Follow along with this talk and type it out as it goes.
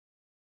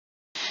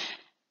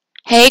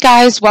Hey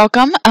guys,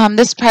 welcome.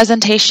 This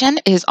presentation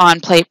is on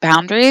plate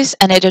boundaries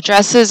and it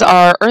addresses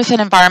our Earth and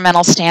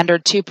Environmental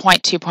Standard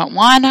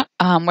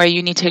 2.2.1 where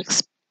you need to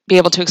be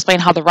able to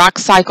explain how the rock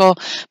cycle,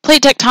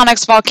 plate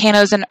tectonics,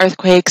 volcanoes, and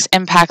earthquakes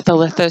impact the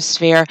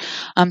lithosphere.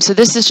 So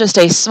this is just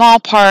a small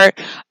part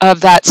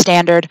of that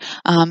standard.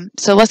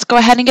 So let's go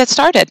ahead and get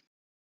started.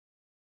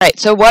 All right,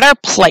 so what are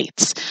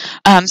plates?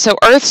 So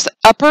Earth's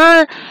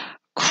upper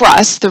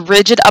crust, the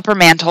rigid upper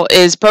mantle,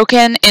 is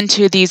broken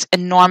into these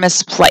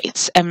enormous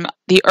plates, and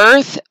the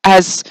Earth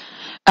has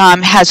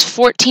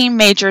 14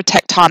 major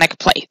tectonic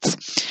plates.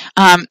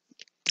 And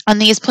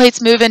these plates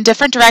move in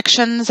different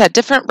directions at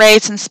different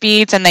rates and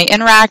speeds, and they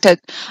interact at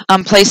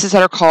places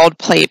that are called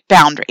plate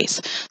boundaries.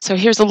 So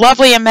here's a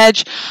lovely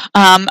image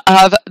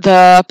of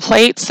the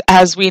plates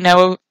as we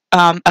know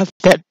of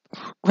them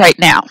right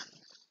now.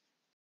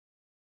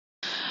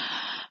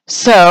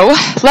 So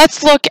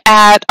let's look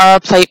at our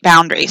plate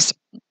boundaries.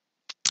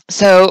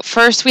 So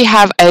first we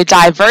have a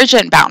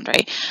divergent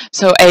boundary.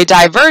 So a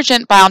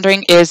divergent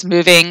boundary is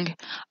moving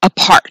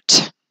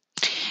apart.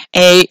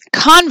 A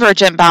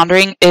convergent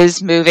boundary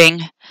is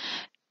moving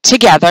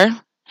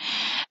together.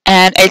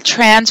 And a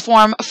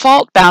transform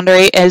fault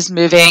boundary is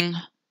moving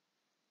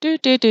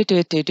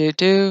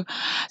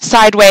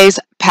sideways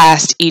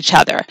past each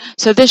other.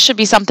 So this should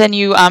be something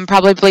you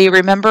probably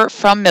remember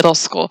from middle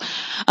school.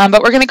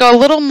 But we're going to go a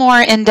little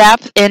more in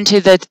depth into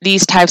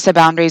these types of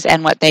boundaries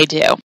and what they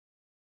do.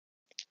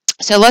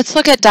 So let's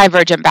look at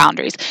divergent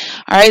boundaries.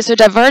 All right, so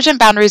divergent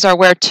boundaries are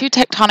where two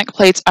tectonic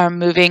plates are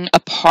moving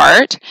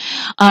apart.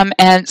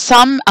 And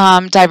some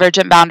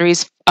divergent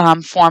boundaries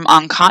form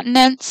on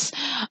continents.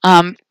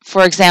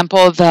 For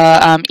example,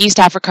 the East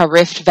Africa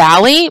Rift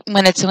Valley,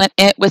 when it's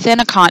within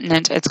a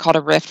continent, it's called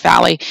a Rift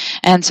Valley.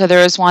 And so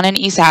there is one in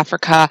East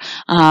Africa,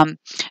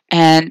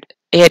 and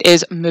it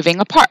is moving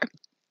apart.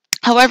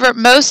 However,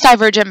 most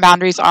divergent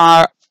boundaries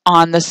are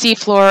on the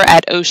seafloor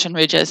at ocean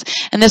ridges,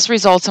 and this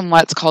results in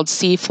what's called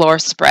seafloor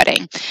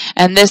spreading.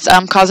 And this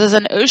causes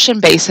an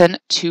ocean basin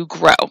to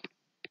grow.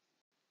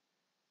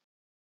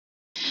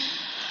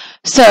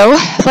 So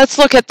let's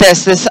look at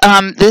this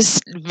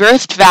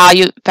Rift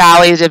Valley,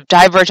 the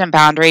divergent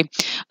boundary.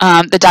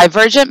 The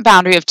divergent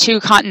boundary of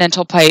two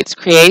continental plates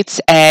creates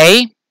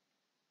a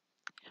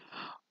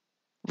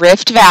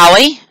Rift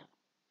Valley,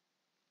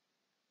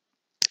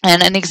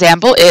 and an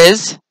example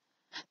is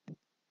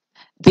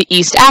the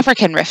East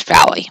African Rift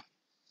Valley.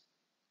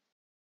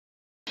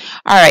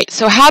 All right,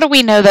 so how do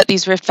we know that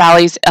these rift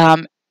valleys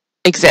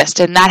exist?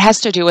 And that has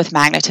to do with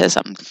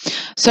magnetism.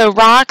 So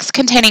rocks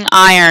containing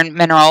iron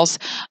minerals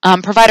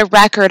provide a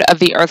record of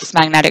the Earth's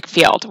magnetic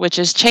field, which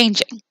is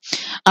changing.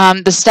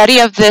 The study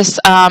of this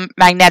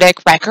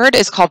magnetic record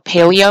is called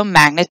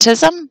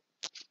paleomagnetism.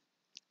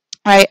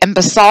 Right, and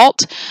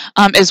basalt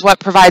is what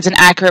provides an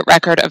accurate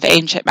record of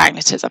ancient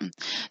magnetism.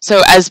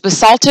 So as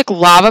basaltic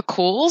lava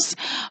cools,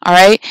 all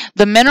right,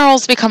 the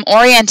minerals become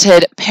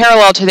oriented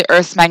parallel to the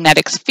Earth's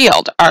magnetic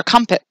field, our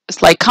compass,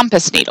 like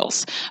compass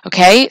needles.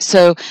 Okay,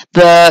 so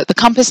the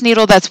compass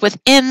needle that's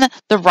within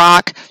the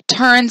rock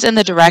turns in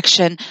the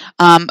direction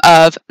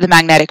of the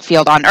magnetic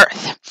field on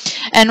Earth.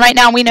 And right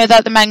now we know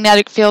that the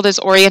magnetic field is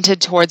oriented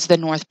towards the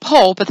North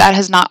Pole, but that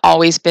has not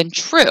always been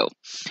true.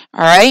 All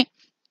right.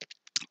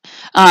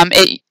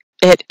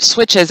 It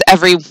switches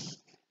every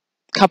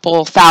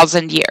couple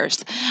thousand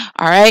years,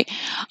 all right?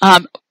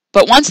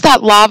 But once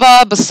that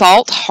lava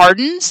basalt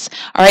hardens,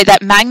 all right,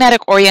 that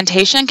magnetic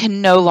orientation can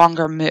no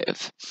longer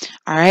move,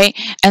 all right?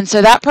 And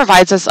so that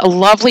provides us a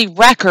lovely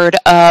record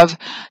of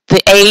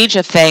the age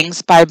of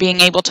things by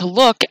being able to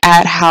look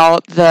at how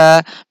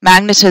the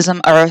magnetism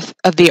of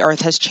the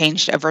Earth has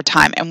changed over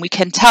time. And we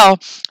can tell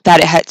that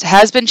it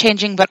has been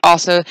changing, but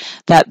also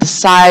that the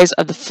size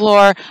of the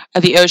floor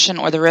of the ocean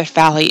or the Rift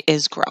Valley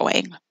is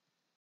growing.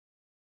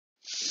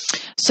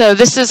 So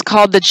this is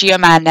called the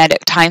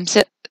geomagnetic time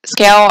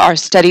scale. Our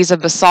studies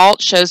of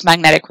basalt shows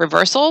magnetic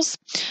reversals.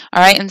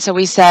 All right, and so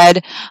we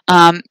said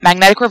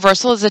magnetic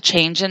reversal is a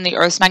change in the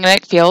Earth's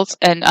magnetic fields,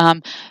 and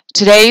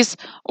today's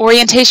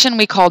orientation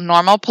we call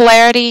normal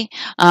polarity,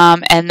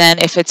 and then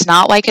if it's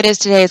not like it is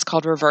today, it's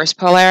called reverse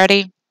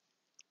polarity.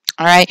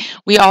 All right,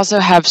 we also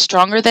have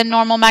stronger than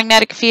normal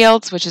magnetic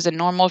fields, which is a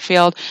normal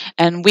field,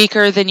 and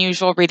weaker than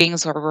usual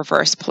readings or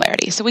reverse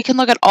polarity. So we can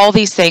look at all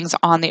these things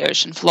on the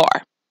ocean floor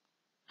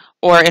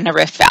or in a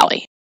rift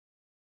valley.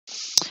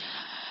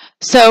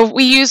 So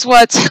we use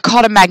what's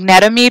called a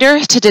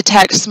magnetometer to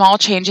detect small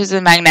changes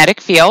in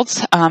magnetic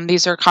fields.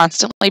 These are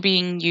constantly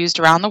being used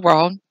around the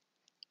world.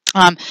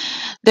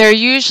 They're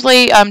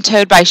usually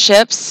towed by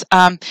ships,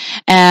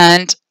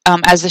 and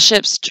as the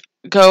ships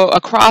go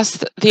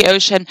across the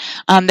ocean,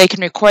 they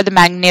can record the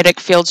magnetic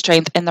field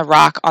strength in the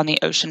rock on the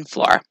ocean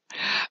floor.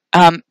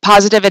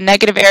 Positive and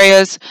negative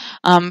areas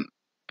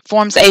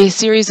forms a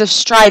series of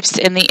stripes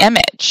in the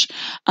image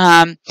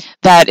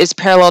that is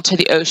parallel to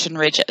the ocean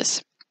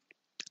ridges.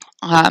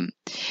 And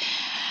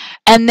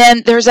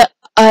then there's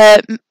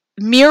a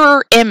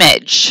mirror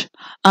image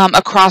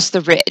across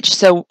the ridge.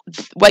 So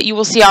what you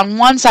will see on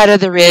one side of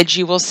the ridge,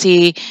 you will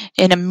see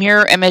in a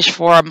mirror image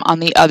form on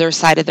the other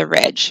side of the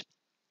ridge.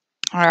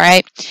 All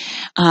right,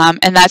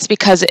 and that's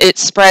because it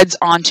spreads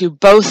onto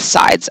both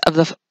sides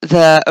of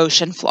the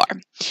ocean floor.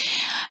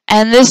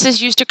 And this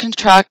is used to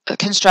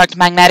construct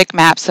magnetic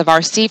maps of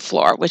our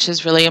seafloor, which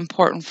is really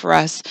important for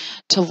us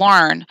to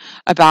learn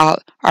about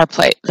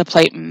the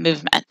plate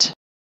movement.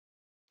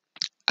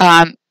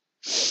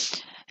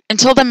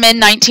 Until the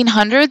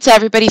mid-1900s,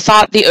 everybody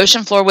thought the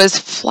ocean floor was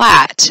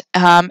flat,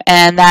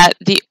 and that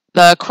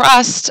the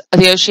crust,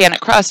 the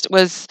oceanic crust,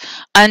 was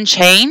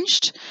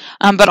unchanged,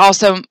 but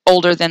also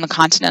older than the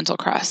continental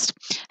crust.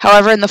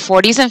 However, in the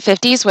 40s and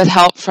 50s, with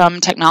help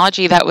from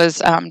technology that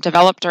was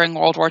developed during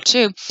World War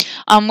II,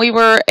 we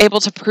were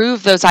able to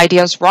prove those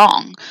ideas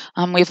wrong.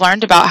 We've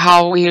learned about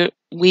how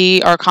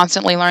we are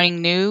constantly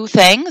learning new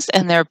things,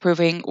 and they're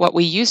proving what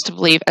we used to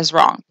believe as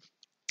wrong.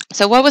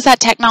 So what was that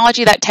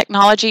technology? That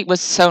technology was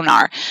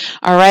sonar,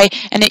 all right?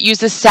 And it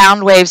uses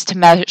sound waves to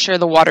measure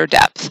the water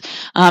depth.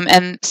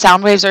 And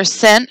sound waves are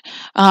sent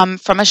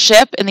from a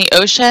ship in the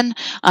ocean.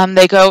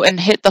 They go and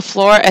hit the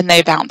floor and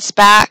they bounce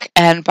back.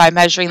 And by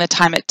measuring the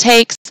time it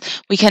takes,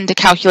 we can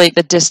calculate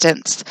the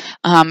distance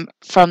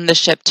from the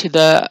ship to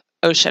the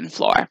ocean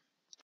floor.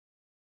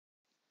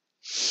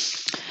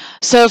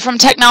 So from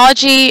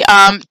technology,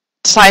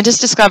 scientists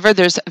discovered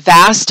there's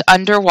vast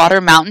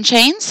underwater mountain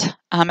chains,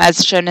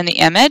 as shown in the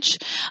image,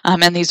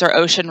 and these are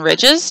ocean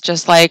ridges,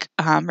 just like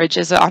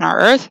ridges on our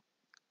Earth.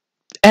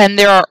 And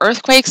there are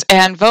earthquakes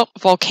and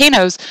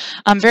volcanoes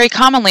very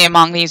commonly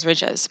among these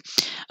ridges.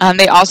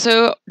 They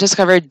also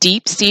discovered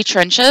deep sea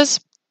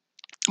trenches.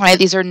 Right,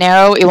 these are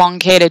narrow,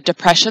 elongated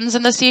depressions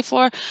in the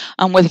seafloor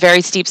with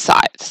very steep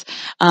sides.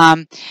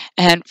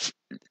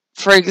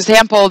 For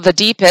example, the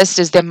deepest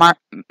is the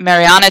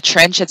Mariana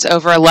Trench. It's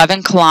over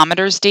 11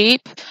 kilometers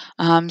deep,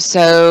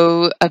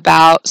 so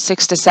about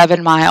 6 to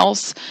 7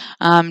 miles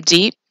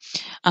deep.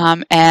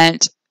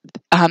 And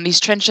these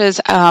trenches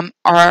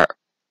are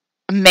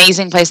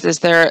amazing places.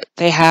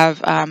 They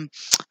have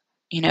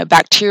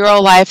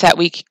bacterial life that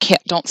we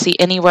don't see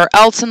anywhere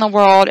else in the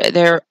world.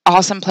 They're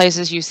awesome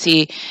places. You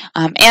see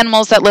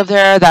animals that live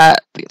there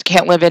that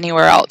can't live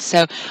anywhere else.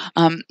 So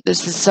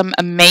this is some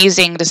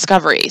amazing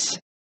discoveries.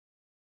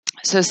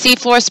 So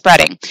seafloor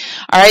spreading.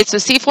 All right, so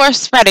seafloor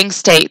spreading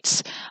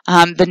states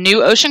the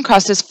new ocean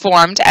crust is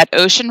formed at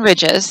ocean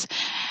ridges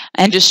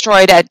and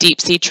destroyed at deep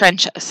sea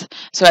trenches.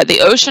 So at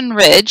the ocean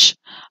ridge,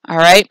 all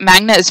right,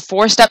 magma is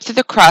forced up through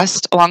the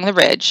crust along the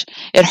ridge.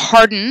 It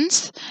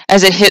hardens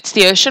as it hits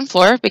the ocean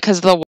floor because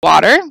of the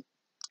water,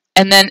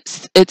 and then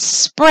it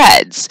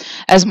spreads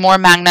as more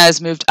magma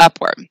is moved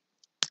upward.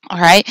 All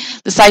right,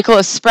 the cycle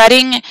of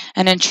spreading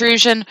and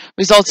intrusion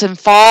results in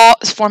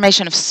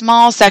formation of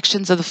small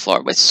sections of the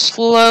floor, which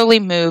slowly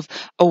move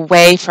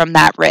away from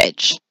that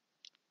ridge.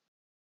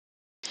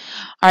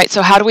 All right,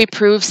 so how do we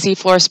prove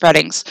seafloor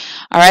spreadings?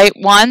 All right,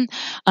 one,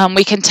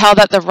 we can tell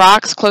that the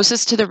rocks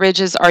closest to the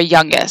ridges are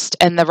youngest,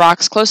 and the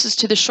rocks closest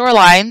to the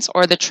shorelines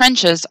or the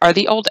trenches are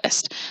the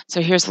oldest.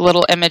 So here's a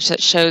little image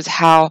that shows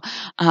how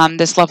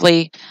this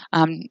lovely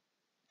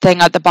thing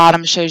at the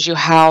bottom shows you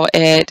how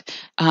it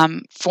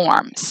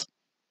forms.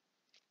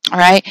 All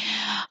right,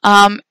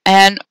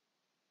 and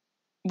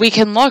we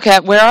can look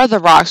at where are the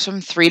rocks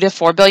from 3 to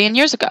 4 billion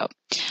years ago.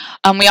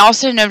 We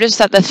also notice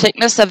that the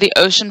thickness of the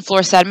ocean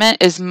floor sediment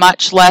is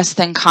much less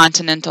than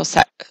continental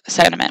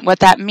sediment. What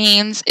that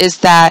means is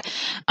that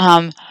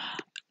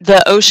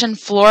the ocean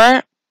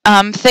floor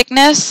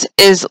thickness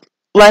is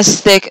less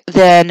thick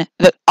than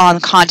on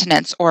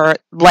continents or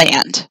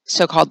land,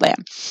 so-called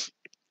land.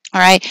 All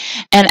right,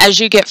 and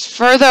as you get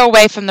further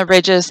away from the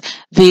ridges,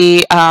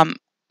 the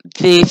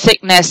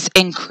thickness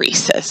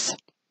increases.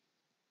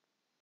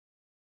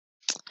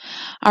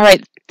 All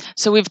right,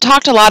 so we've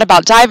talked a lot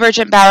about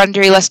divergent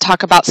boundary. Let's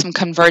talk about some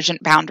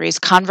convergent boundaries.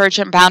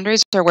 Convergent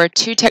boundaries are where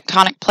two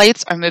tectonic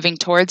plates are moving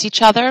towards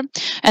each other,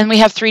 and we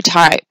have three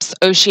types: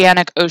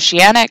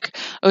 oceanic-oceanic,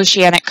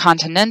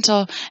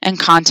 oceanic-continental, and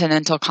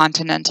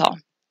continental-continental.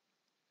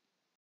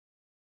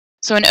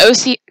 So in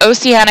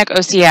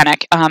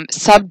oceanic-oceanic,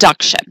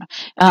 subduction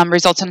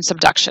results in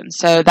subduction.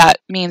 So that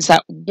means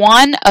that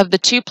one of the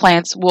two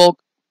plates will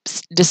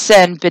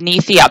descend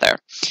beneath the other.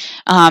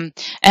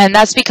 And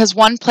that's because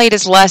one plate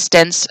is less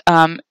dense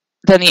than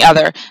the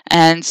other,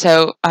 and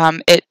so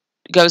it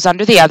goes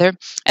under the other,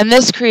 and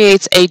this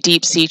creates a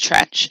deep sea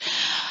trench.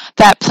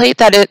 That plate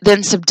that it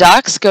then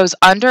subducts goes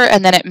under,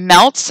 and then it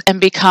melts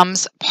and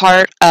becomes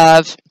part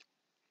of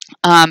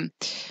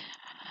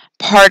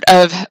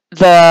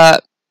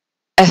the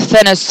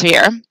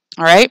asthenosphere,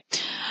 all right,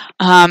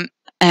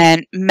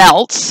 and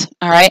melts,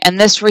 all right, and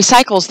this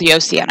recycles the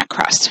oceanic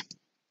crust.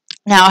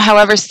 Now,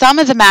 however, some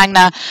of the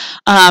magma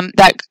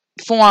that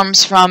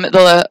forms from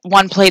the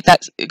one plate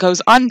that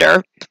goes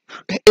under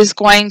is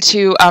going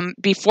to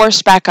be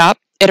forced back up.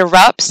 It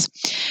erupts,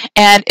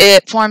 and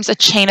it forms a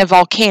chain of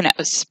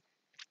volcanoes.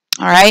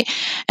 All right,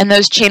 and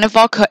those chain of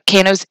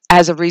volcanoes,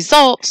 as a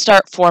result,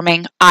 start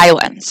forming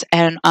islands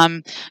and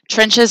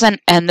trenches,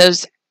 and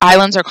those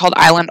islands are called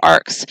island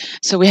arcs.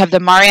 So we have the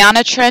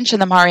Mariana Trench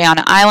and the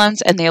Mariana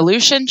Islands, and the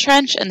Aleutian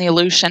Trench and the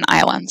Aleutian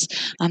Islands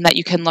that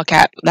you can look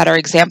at that are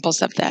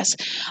examples of this.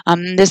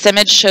 This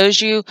image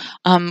shows you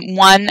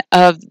one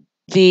of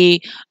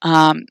the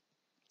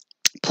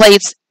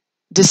plates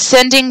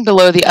descending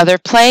below the other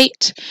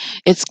plate.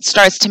 It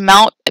starts to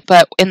melt,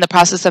 but in the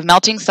process of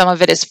melting, some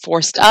of it is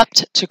forced up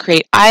to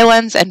create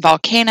islands and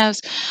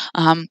volcanoes,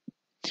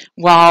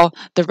 while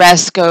the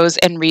rest goes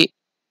and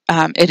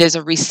it is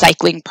a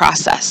recycling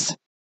process.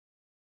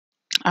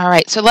 All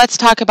right, so let's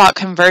talk about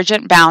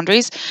convergent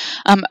boundaries.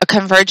 A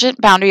convergent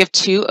boundary of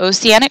two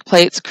oceanic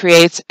plates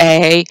creates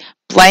a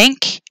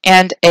blank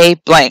and a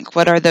blank.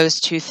 What are those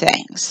two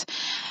things?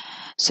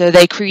 So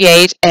they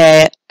create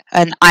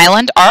an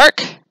island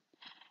arc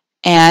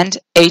and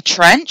a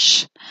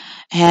trench,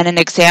 and an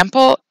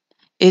example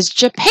is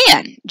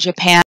Japan.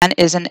 Japan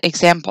is an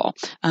example.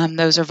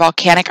 Those are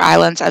volcanic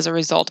islands as a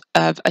result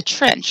of a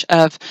trench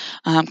of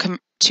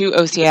two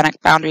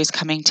oceanic boundaries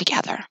coming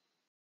together.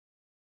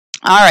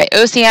 All right,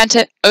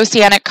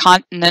 oceanic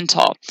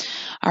continental.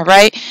 All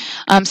right,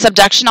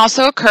 subduction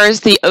also occurs.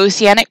 The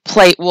oceanic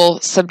plate will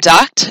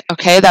subduct.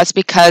 Okay, that's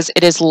because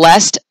it is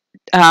less,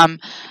 the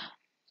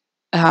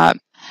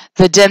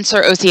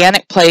denser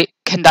oceanic plate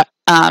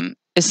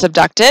is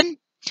subducted.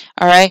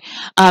 All right.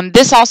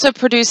 This also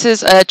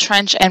produces a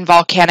trench and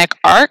volcanic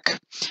arc,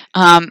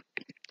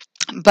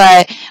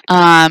 but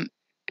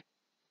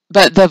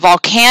the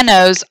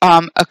volcanoes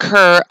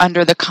occur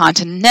under the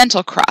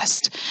continental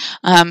crust.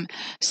 And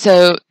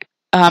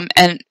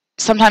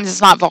sometimes it's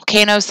not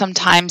volcanoes,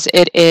 sometimes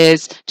it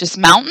is just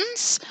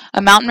mountains,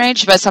 a mountain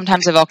range, but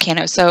sometimes a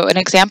volcano. So an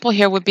example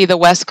here would be the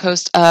west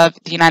coast of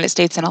the United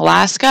States and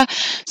Alaska.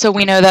 So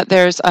we know that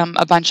there's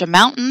a bunch of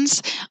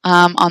mountains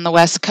on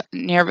the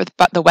near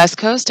the west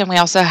coast, and we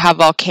also have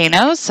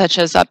volcanoes, such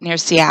as up near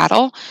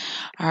Seattle.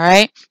 All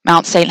right,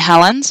 Mount St.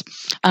 Helens,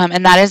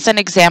 and that is an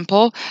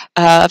example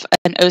of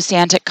an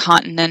oceanic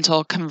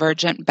continental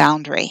convergent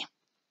boundary.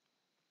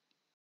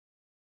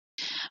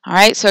 All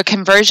right, so a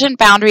convergent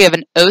boundary of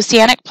an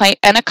oceanic plate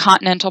and a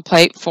continental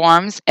plate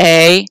forms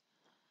a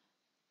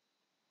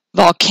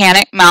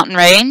volcanic mountain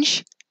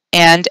range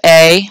and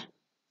a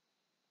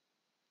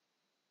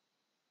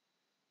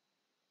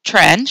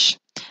trench.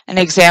 An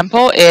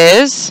example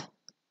is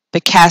the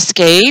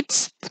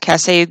Cascades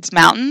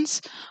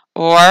Mountains,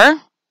 or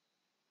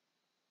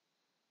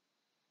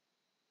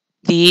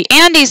the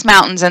Andes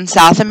Mountains in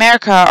South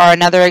America are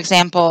another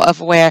example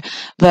of where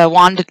the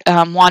Juan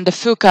de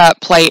Fuca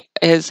plate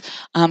is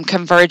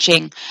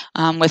converging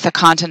with a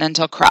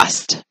continental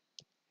crust.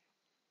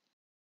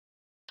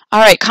 All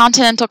right,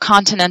 continental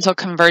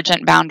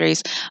convergent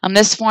boundaries.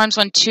 This forms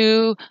when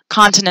two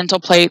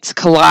continental plates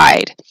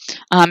collide,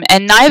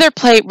 and neither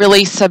plate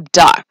really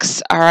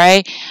subducts. All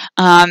right,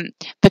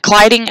 the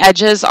colliding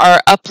edges are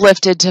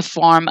uplifted to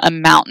form a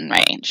mountain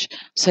range.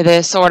 So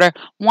this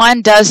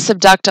one does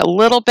subduct a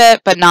little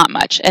bit, but not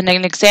much. And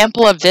an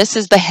example of this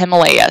is the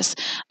Himalayas.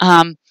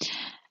 And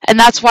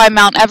that's why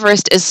Mount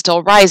Everest is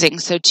still rising.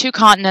 So two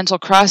continental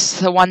crusts,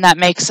 the one that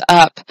makes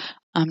up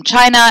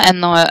China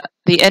and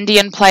the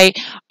Indian plate,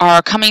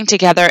 are coming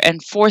together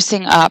and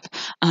forcing up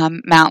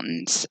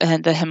mountains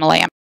in the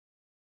Himalaya.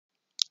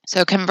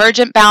 So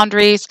convergent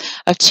boundaries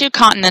of two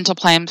continental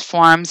planes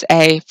forms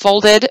a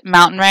folded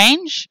mountain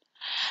range.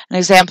 An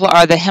example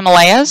are the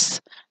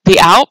Himalayas, the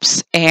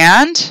Alps,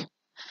 and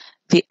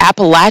the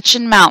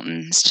Appalachian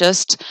Mountains,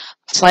 just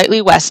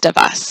slightly west of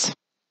us.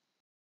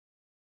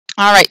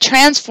 All right,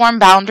 transform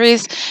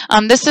boundaries.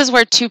 This is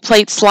where two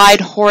plates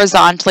slide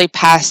horizontally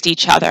past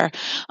each other.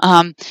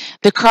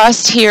 The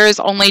crust here is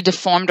only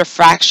deformed or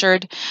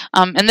fractured,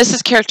 and this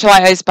is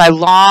characterized by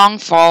long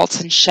faults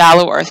and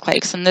shallow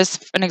earthquakes. And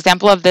an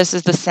example of this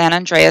is the San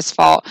Andreas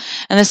Fault.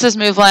 And this is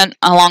movement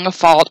along a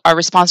fault are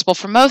responsible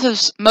for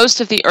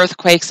most of the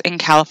earthquakes in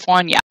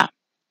California.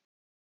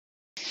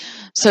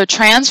 So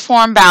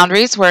transform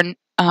boundaries where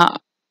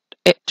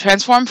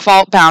transform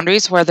fault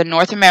boundaries where the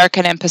North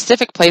American and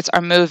Pacific plates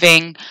are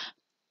moving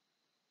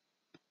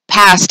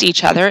past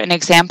each other. An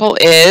example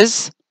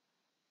is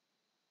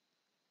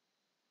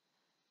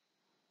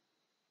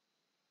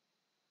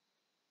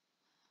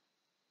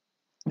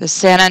the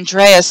San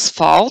Andreas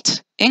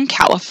Fault in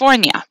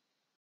California.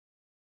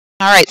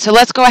 All right, so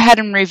let's go ahead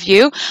and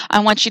review.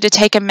 I want you to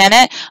take a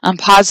minute,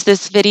 pause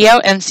this video,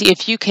 and see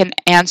if you can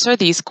answer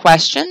these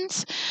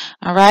questions.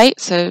 All right,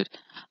 so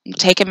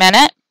take a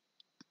minute.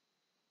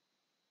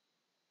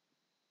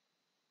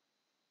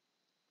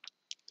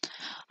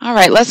 All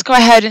right, let's go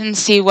ahead and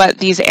see what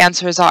these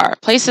answers are.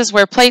 Places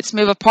where plates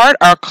move apart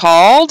are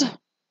called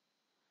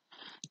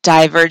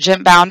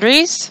divergent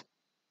boundaries.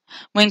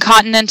 When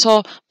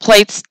continental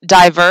plates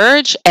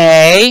diverge,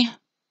 a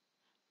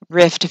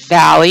rift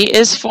valley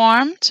is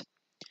formed.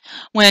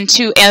 When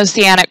two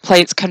oceanic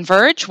plates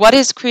converge, what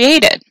is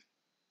created?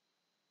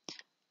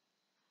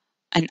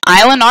 An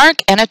island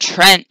arc and a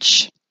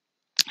trench.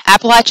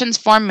 Appalachians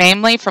form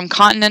mainly from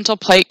continental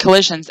plate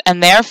collisions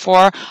and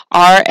therefore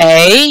are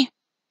a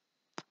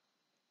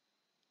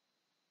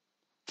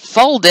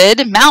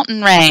folded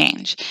mountain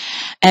range.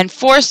 And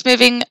force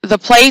moving the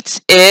plates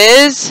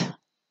is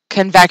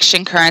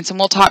convection currents, and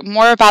we'll talk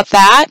more about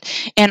that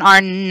in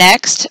our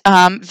next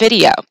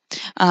video.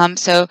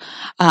 So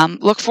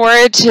look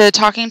forward to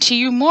talking to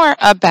you more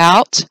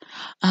about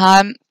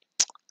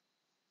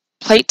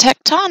plate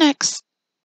tectonics.